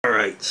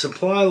right,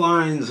 supply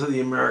lines of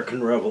the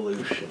American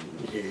Revolution.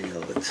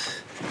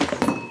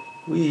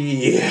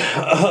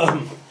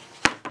 Yeah,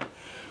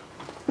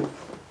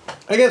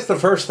 I guess the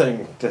first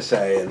thing to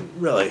say, and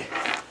really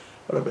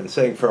what I've been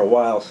saying for a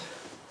while,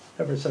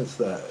 ever since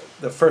the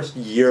first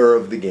year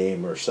of the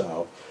game or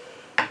so,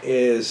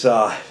 is in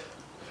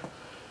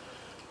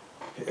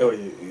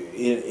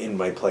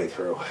my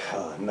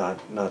playthrough,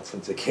 not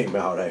since it came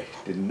out. I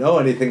didn't know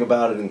anything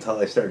about it until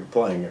I started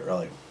playing it,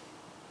 really.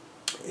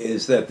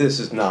 Is that this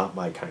is not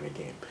my kind of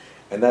game,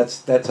 and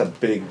that's a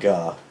big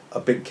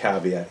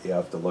caveat you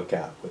have to look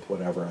at with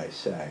whatever I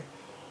say.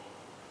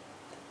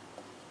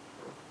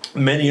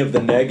 Many of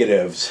the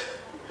negatives,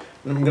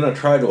 and I'm going to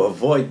try to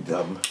avoid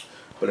them,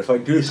 but if I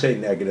do say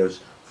negatives,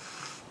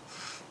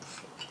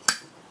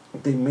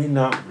 they may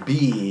not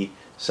be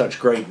such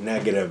great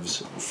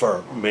negatives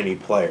for many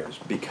players,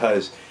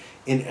 because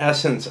in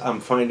essence I'm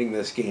finding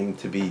this game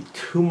to be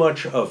too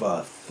much of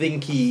a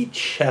thinky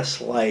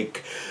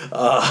chess-like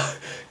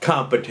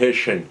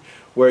competition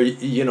where,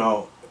 you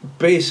know,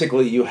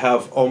 basically you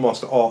have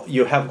almost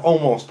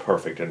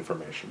perfect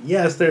information.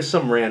 Yes, there's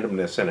some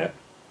randomness in it,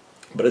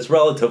 but it's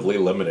relatively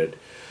limited.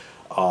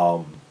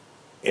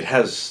 It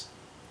has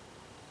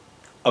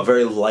a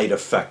very light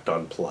effect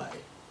on play,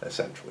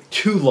 essentially.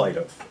 Too light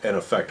of an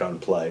effect on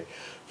play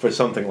for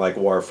something like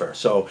Warfare.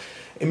 So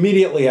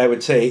immediately I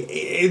would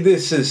say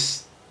this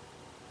is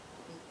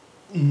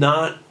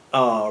not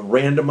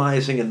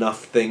randomizing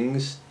enough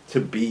things to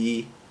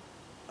be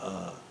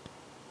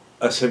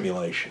a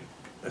simulation,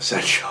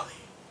 essentially.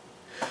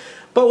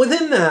 But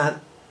within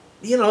that,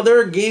 you know, there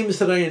are games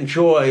that I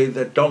enjoy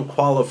that don't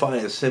qualify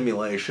as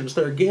simulations.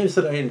 There are games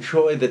that I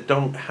enjoy that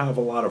don't have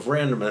a lot of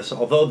randomness,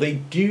 although they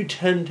do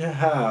tend to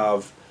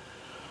have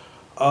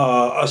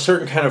a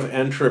certain kind of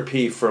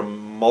entropy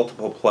from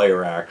multiple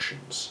player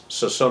actions.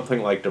 So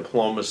something like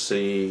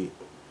Diplomacy,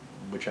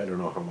 which I don't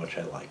know how much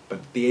I like,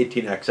 but the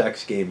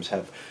 18xx games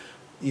have,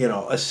 you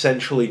know,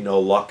 essentially no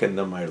luck in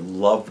them. I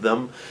love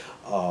them,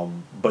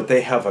 but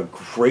they have a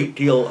great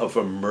deal of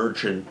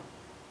emergent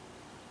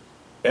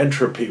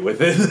entropy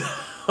within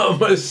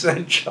them,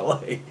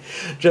 essentially,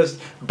 just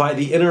by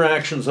the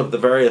interactions of the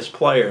various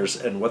players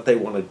and what they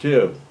want to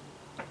do.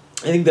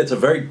 I think that's a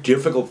very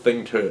difficult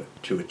thing to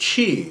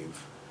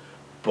achieve,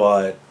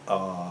 but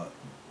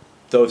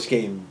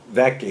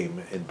that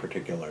game in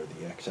particular,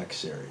 the XX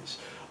series,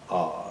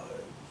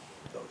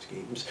 those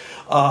games,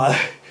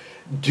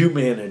 do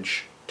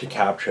manage to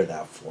capture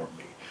that for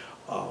me.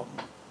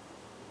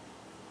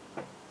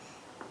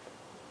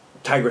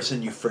 Tigris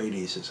and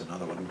Euphrates is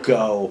another one.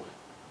 Go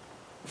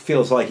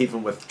feels like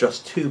even with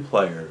just two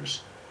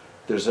players,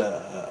 there's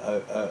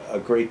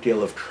a great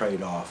deal of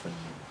trade-off and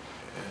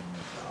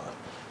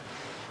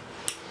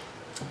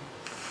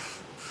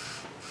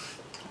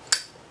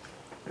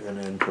an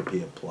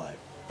entropy of play.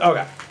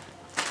 Okay.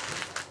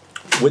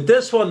 With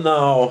this one,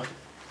 though,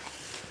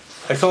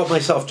 I felt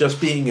myself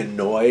just being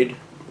annoyed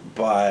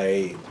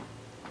by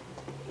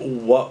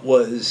what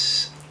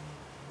was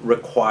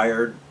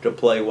required to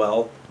play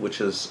well,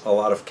 which is a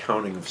lot of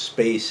counting of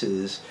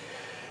spaces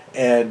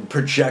and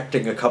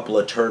projecting a couple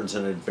of turns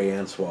in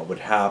advance what would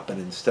happen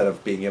instead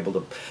of being able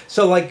to...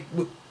 So, like...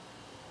 I'm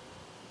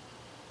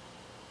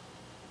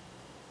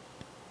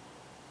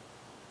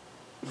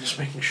just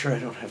making sure I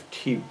don't have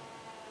tea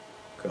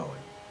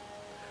going.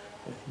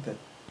 I think that...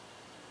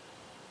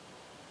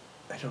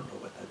 I don't know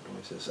what that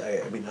noise is.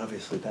 I mean,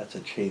 obviously that's a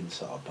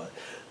chainsaw, but...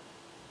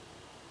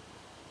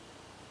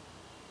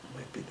 It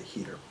might be the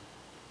heater.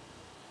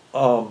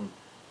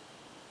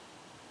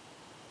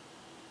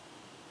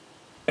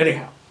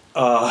 Anyhow,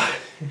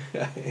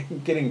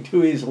 I'm getting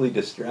too easily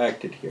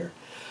distracted here.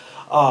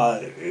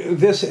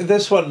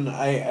 This one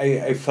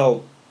I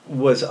felt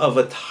was of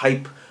a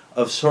type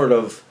of sort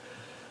of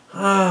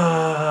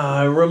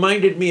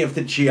reminded me of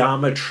the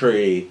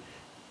geometry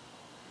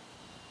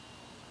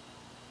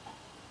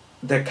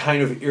that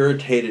kind of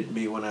irritated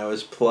me when I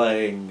was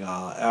playing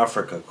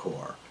Afrika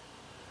Korps.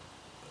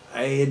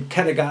 I had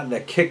kind of gotten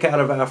a kick out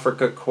of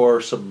Afrika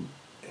Korps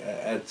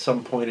at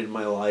some point in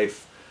my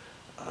life.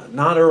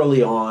 Not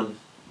early on,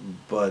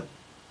 but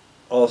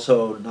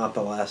also not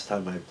the last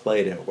time I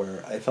played it,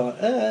 where I thought,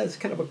 it's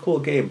kind of a cool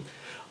game.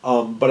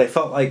 But I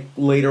felt like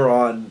later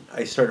on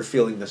I started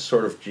feeling this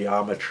sort of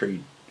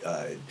geometry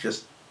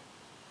just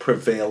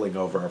prevailing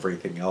over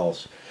everything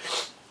else,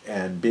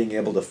 and being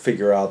able to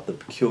figure out the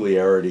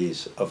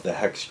peculiarities of the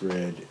hex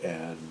grid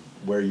and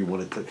where you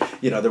wanted to,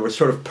 you know, there were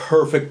sort of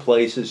perfect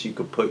places you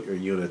could put your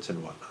units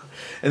and whatnot.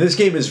 And this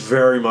game is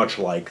very much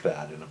like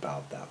that and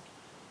about that.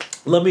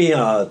 Let me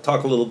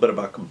talk a little bit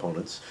about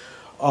components.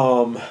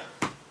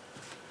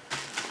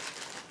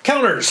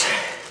 Counters.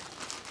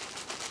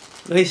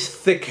 Nice,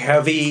 thick,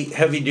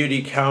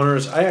 heavy-duty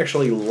counters. I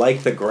actually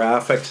like the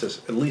graphics,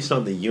 at least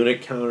on the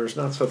unit counters.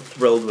 Not so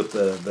thrilled with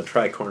the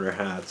tri-corner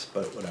hats,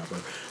 but whatever.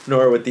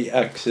 Nor with the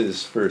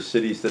X's for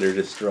cities that are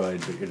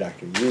destroyed, but you're not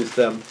going to use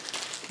them.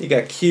 You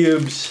got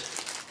cubes.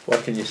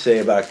 What can you say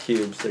about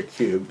cubes? They're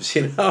cubes,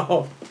 you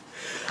know.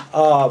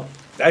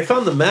 I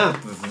found the map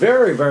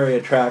very, very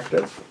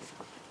attractive.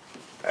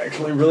 I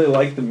actually really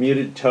like the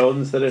muted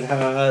tones that it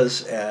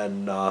has,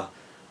 and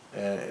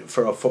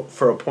for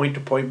a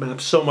point-to-point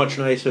map, so much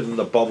nicer than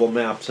the bubble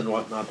maps and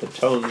whatnot. The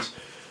tones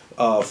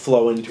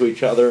flow into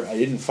each other. I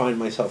didn't find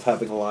myself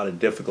having a lot of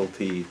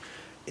difficulty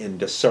in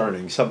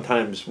discerning.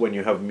 Sometimes when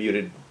you have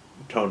muted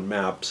tone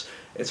maps,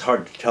 it's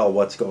hard to tell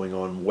what's going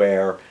on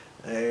where.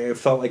 I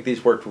felt like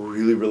these worked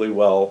really, really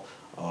well.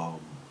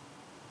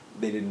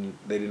 They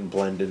didn't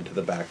blend into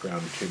the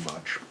background too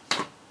much.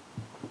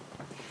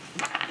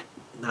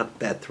 Not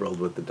that thrilled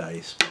with the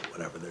dice, but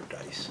whatever, they're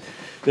dice.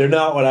 They're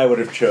not what I would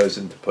have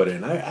chosen to put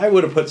in. I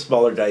would have put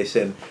smaller dice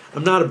in.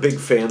 I'm not a big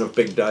fan of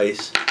big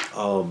dice,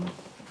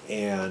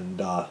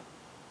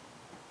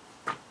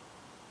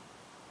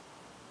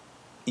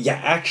 you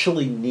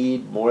actually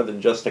need more than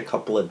just a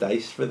couple of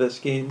dice for this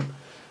game.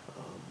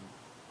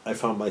 I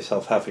found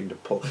myself having to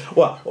pull.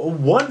 Well,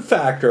 one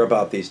factor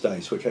about these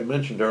dice, which I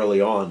mentioned early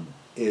on,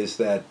 is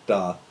that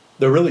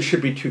there really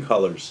should be two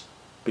colors,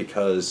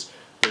 because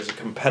there's a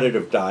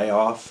competitive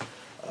die-off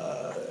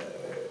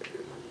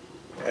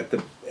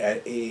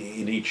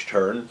in each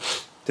turn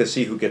to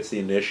see who gets the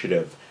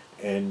initiative,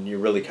 and you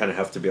really kind of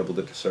have to be able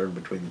to discern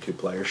between the two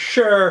players.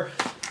 Sure,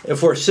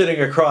 if we're sitting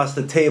across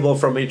the table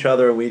from each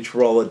other and we each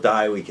roll a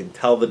die, we can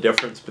tell the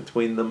difference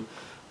between them.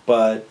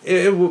 But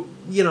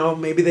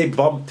maybe they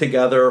bump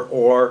together,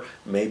 or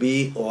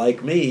maybe,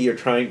 like me, you're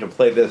trying to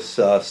play this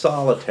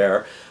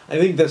solitaire. I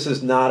think this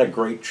is not a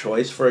great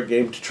choice for a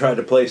game to try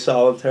to play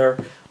solitaire.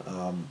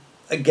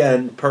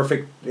 Again,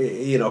 perfect,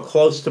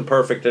 close to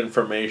perfect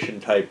information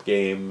type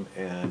game,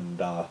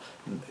 and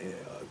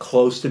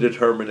close to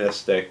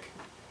deterministic.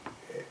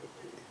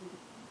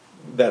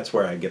 That's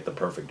where I get the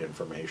perfect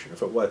information.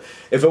 If it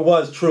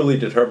was truly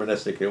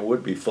deterministic, it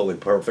would be fully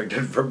perfect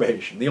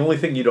information. The only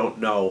thing you don't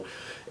know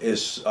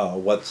is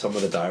what some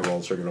of the die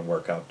rolls are going to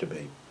work out to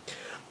be.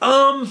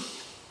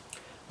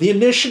 The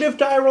initiative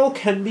die roll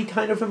can be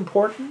kind of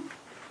important.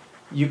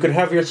 You could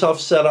have yourself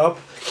set up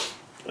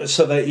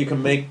so that you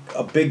can make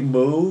a big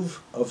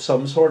move of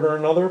some sort or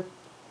another,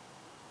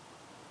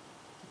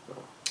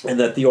 and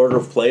that the order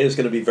of play is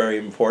going to be very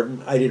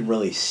important. I didn't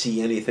really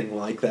see anything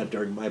like that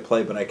during my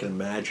play, but I can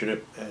imagine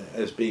it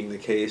as being the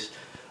case.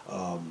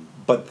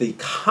 But the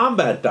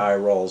combat die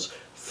rolls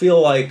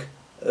feel like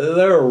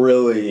they're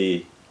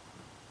really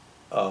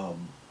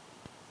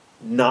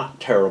not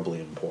terribly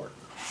important.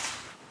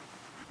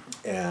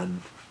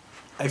 And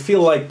I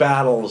feel like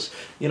battles,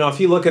 if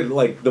you look at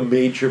like the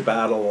major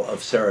battle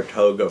of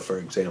Saratoga, for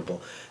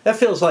example, that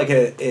feels like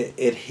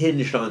it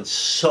hinged on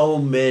so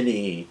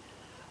many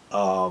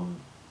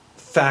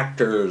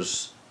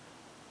factors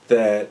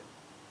that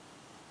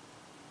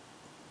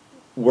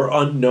were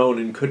unknown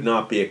and could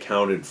not be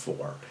accounted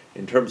for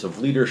in terms of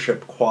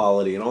leadership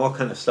quality and all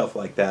kind of stuff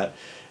like that.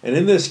 And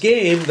in this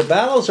game, the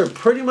battles are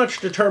pretty much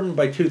determined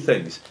by two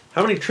things: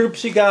 how many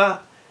troops you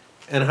got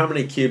and how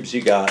many cubes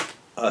you got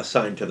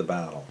assigned to the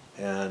battle.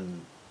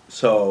 And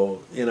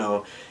so, you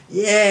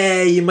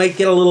might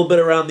get a little bit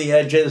around the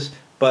edges,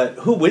 but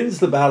who wins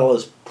the battle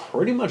is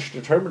pretty much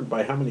determined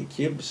by how many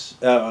cubes,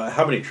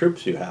 how many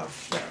troops you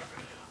have there.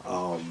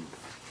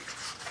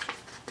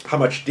 How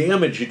much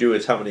damage you do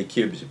is how many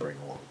cubes you bring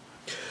along.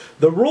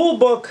 The rule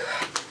book,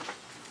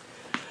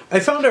 I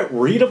found it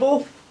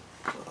readable.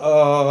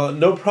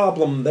 No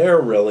problem there,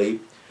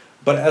 really.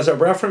 But as a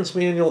reference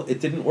manual, it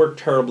didn't work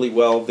terribly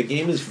well. The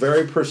game is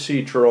very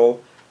procedural,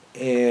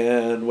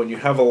 and when you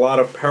have a lot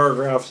of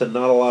paragraphs and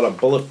not a lot of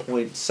bullet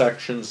point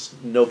sections,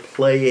 no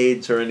play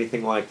aids or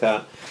anything like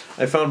that,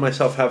 I found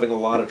myself having a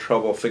lot of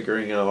trouble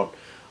figuring out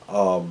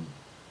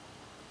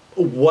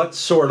what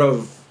sort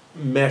of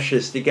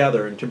meshes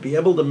together. And to be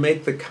able to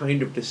make the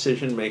kind of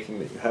decision making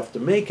that you have to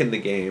make in the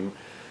game,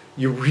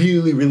 you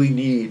really, really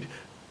need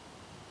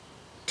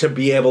to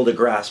be able to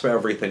grasp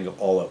everything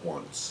all at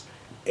once.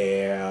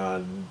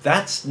 And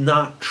that's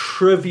not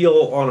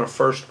trivial on a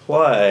first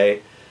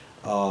play.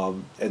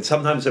 And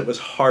sometimes it was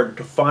hard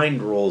to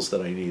find rules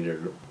that I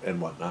needed and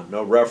whatnot.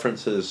 No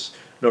references,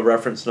 no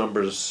reference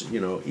numbers,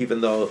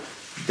 even though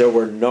there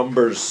were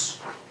numbers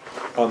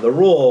on the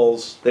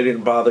rules, they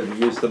didn't bother to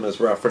use them as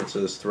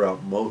references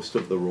throughout most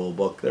of the rule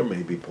book. There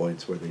may be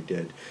points where they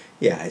did.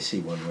 Yeah, I see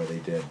one where they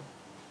did.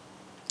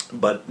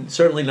 But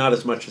certainly not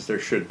as much as there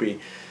should be.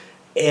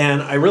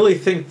 And I really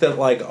think that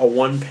like a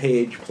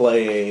one-page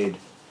play aid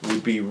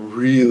would be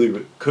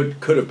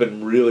could have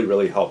been really,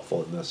 really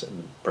helpful in this,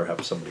 and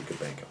perhaps somebody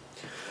could make it.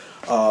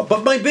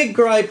 But my big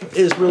gripe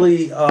is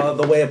really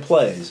the way it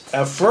plays.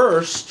 At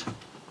first,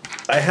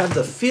 I had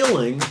the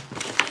feeling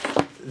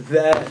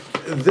that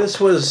this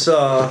was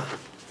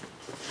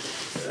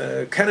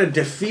kind of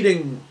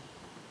defeating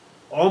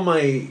all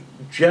my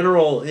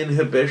general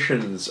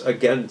inhibitions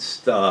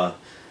against...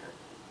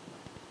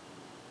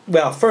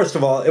 Well, first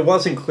of all, it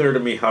wasn't clear to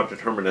me how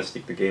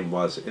deterministic the game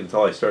was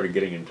until I started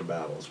getting into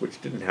battles,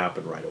 which didn't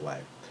happen right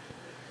away.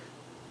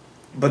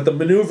 But the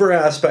maneuver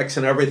aspects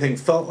and everything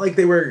felt like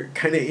they were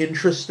kind of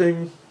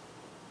interesting.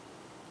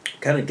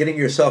 Kind of getting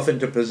yourself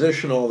into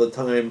position all the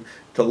time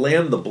to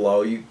land the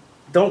blow. You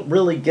don't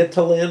really get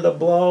to land a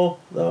blow,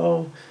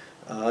 though.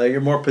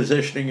 You're more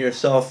positioning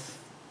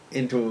yourself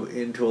into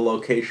a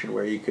location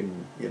where you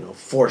can,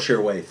 force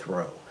your way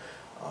through,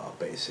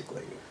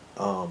 basically.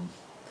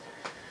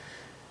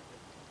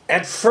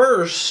 At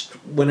first,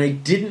 when I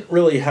didn't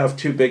really have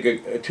too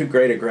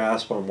great a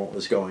grasp on what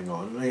was going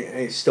on, and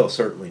I still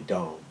certainly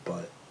don't,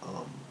 but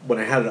when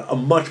I had a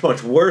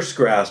much worse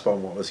grasp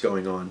on what was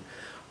going on,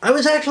 I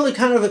was actually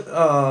kind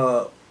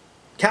of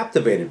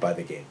captivated by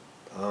the game.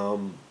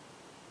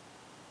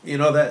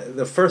 That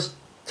the first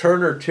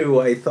turn or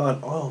two, I thought,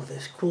 oh,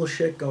 there's cool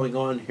shit going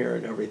on here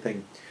and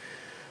everything.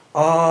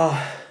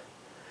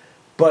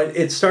 But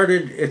it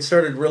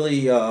started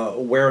really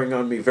wearing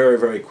on me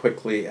very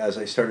quickly as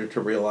I started to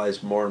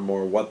realize more and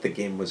more what the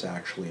game was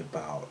actually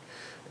about.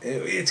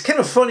 It's kind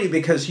of funny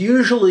because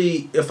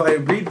usually if I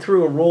read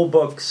through a rule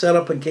book, set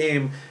up a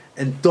game,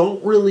 and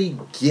don't really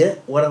get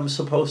what I'm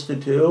supposed to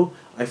do,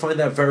 I find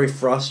that very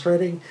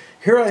frustrating.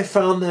 Here I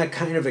found that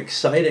kind of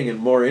exciting and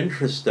more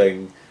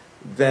interesting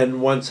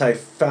than once I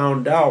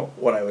found out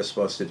what I was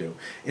supposed to do.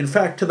 In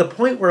fact, to the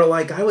point where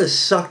I was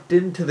sucked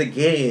into the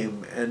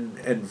game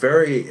and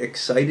very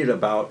excited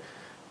about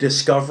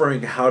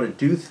discovering how to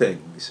do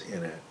things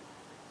in it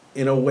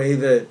in a way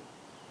that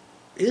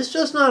is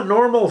just not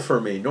normal for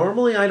me.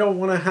 Normally I don't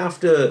want to have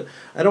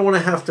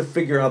to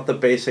figure out the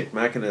basic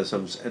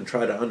mechanisms and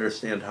try to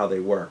understand how they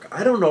work.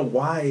 I don't know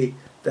why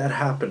that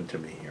happened to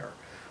me here.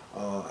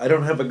 I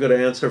don't have a good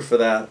answer for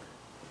that.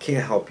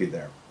 Can't help you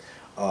there.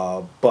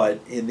 But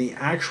in the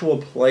actual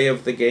play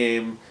of the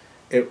game,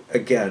 it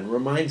again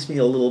reminds me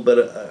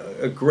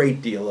a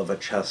great deal of a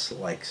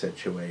chess-like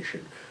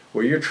situation,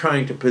 where you're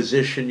trying to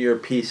position your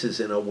pieces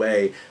in a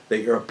way that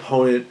your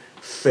opponent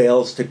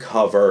fails to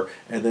cover,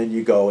 and then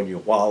you go and you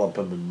wallop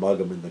him and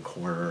mug him in the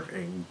corner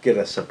and get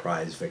a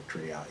surprise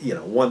victory out.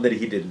 One that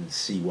he didn't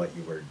see what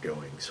you were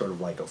doing, sort of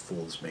like a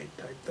fool's mate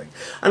type thing.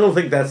 I don't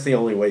think that's the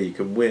only way you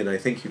can win. I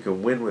think you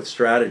can win with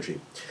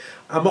strategy.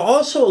 I'm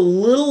also a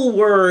little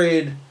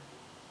worried.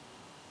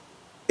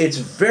 It's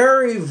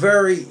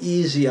very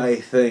easy, I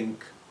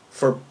think,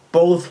 for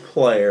both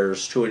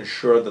players to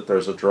ensure that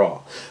there's a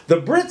draw. The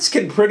Brits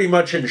can pretty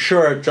much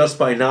ensure it just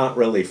by not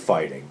really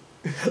fighting.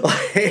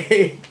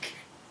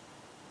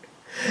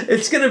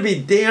 It's going to be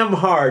damn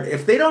hard.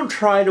 If they don't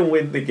try to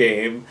win the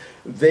game,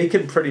 they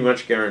can pretty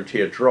much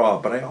guarantee a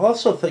draw. But I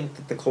also think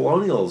that the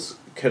Colonials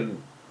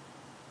can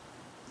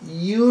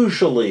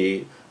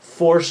usually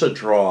force a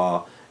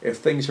draw if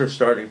things are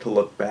starting to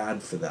look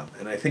bad for them.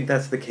 And I think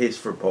that's the case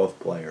for both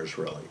players,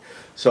 really.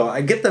 So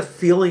I get the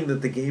feeling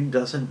that the game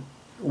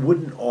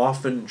wouldn't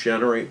often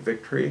generate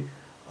victory.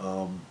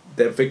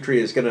 That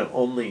victory is going to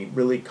only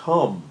really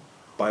come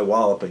by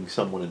walloping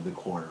someone in the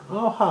corner.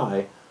 Oh,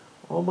 hi.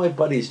 All my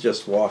buddies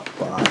just walked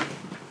by.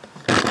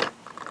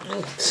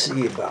 Let's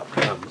see about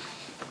them.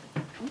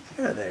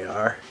 There they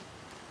are.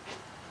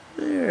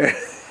 There.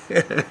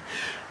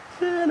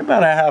 And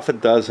about a half a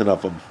dozen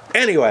of them.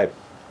 Anyway,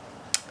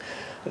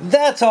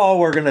 that's all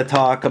we're going to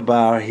talk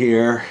about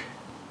here.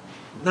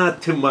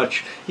 Not too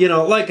much.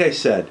 Like I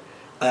said,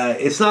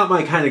 it's not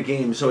my kind of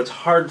game, so it's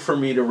hard for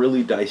me to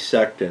really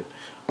dissect it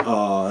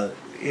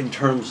in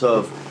terms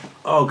of,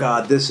 oh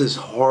God, this is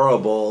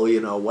horrible,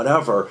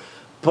 whatever.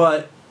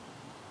 But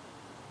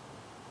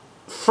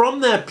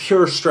from that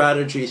pure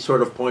strategy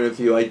sort of point of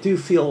view, I do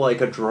feel like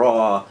a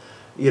draw,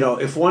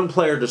 if one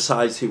player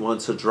decides he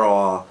wants a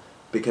draw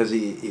because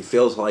he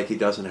feels like he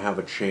doesn't have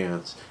a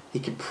chance, he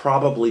can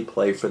probably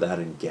play for that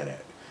and get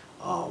it.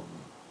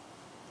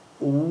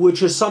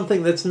 Which is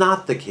something that's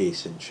not the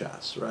case in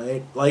chess,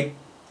 right?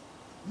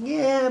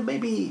 Yeah,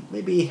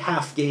 maybe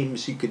half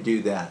games you could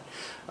do that.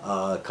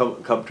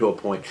 Come to a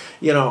point.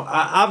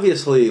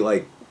 Obviously,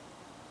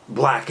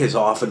 Black is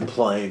often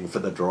playing for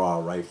the draw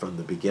right from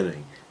the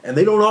beginning, and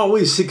they don't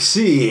always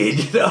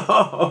succeed,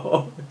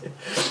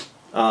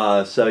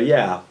 So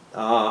yeah.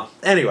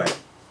 Anyway,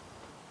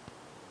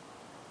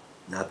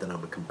 not that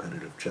I'm a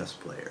competitive chess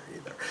player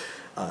either.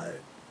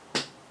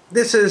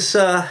 This is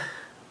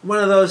one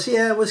of those.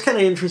 Yeah, it was kind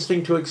of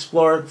interesting to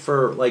explore it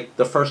for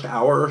the first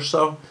hour or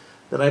so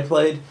that I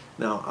played.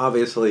 Now,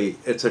 obviously,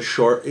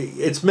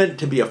 it's meant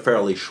to be a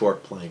fairly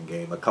short playing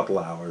game, a couple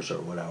hours or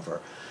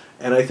whatever.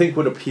 And I think it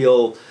would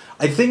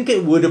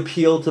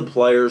appeal to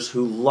players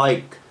who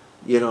like,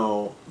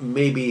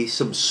 maybe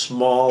some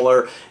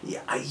smaller,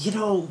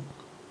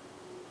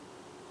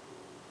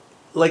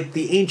 like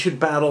the Ancient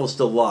Battles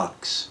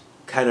Deluxe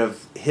kind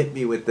of hit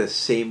me with the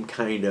same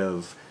kind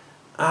of,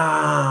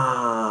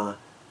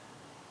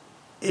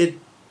 it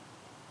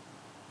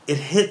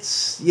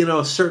hits,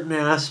 certain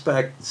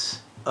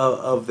aspects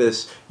of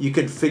this. You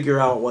can figure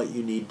out what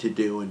you need to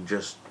do and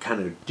just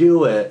kind of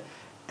do it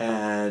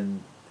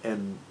and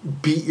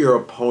beat your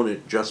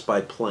opponent just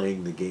by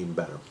playing the game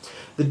better.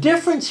 The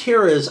difference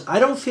here is I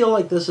don't feel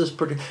like this is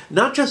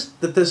not just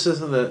that this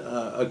isn't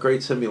a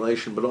great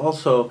simulation, but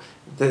also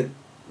that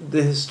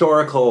the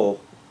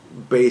historical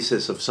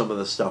basis of some of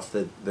the stuff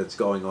that's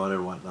going on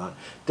and whatnot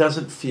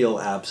doesn't feel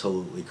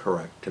absolutely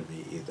correct to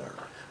me either.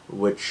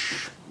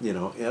 Which,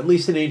 at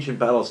least in Ancient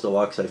Battles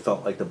Deluxe, I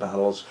felt like the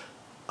battles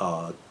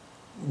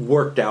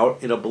worked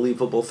out in a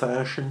believable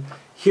fashion.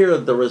 Here,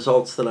 the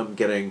results that I'm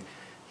getting,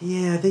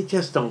 yeah, they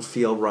just don't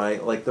feel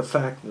right. Like the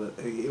fact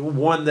that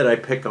one that I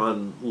pick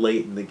on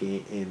late in the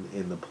game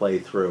in the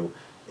playthrough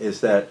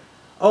is that,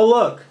 oh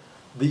look,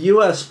 the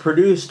U.S.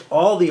 produced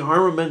all the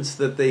armaments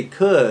that they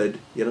could.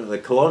 You know, the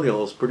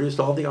colonials produced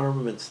all the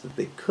armaments that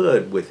they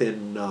could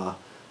within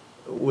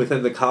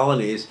the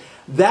colonies.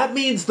 That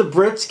means the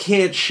Brits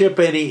can't ship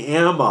any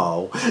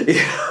ammo, you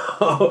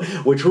know,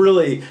 which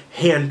really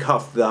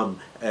handcuffed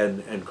them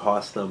and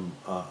cost them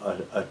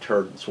a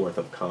turn's worth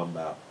of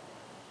combat.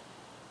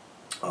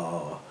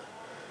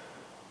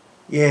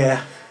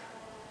 Yeah.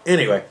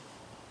 Anyway,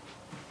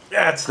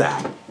 that's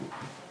that.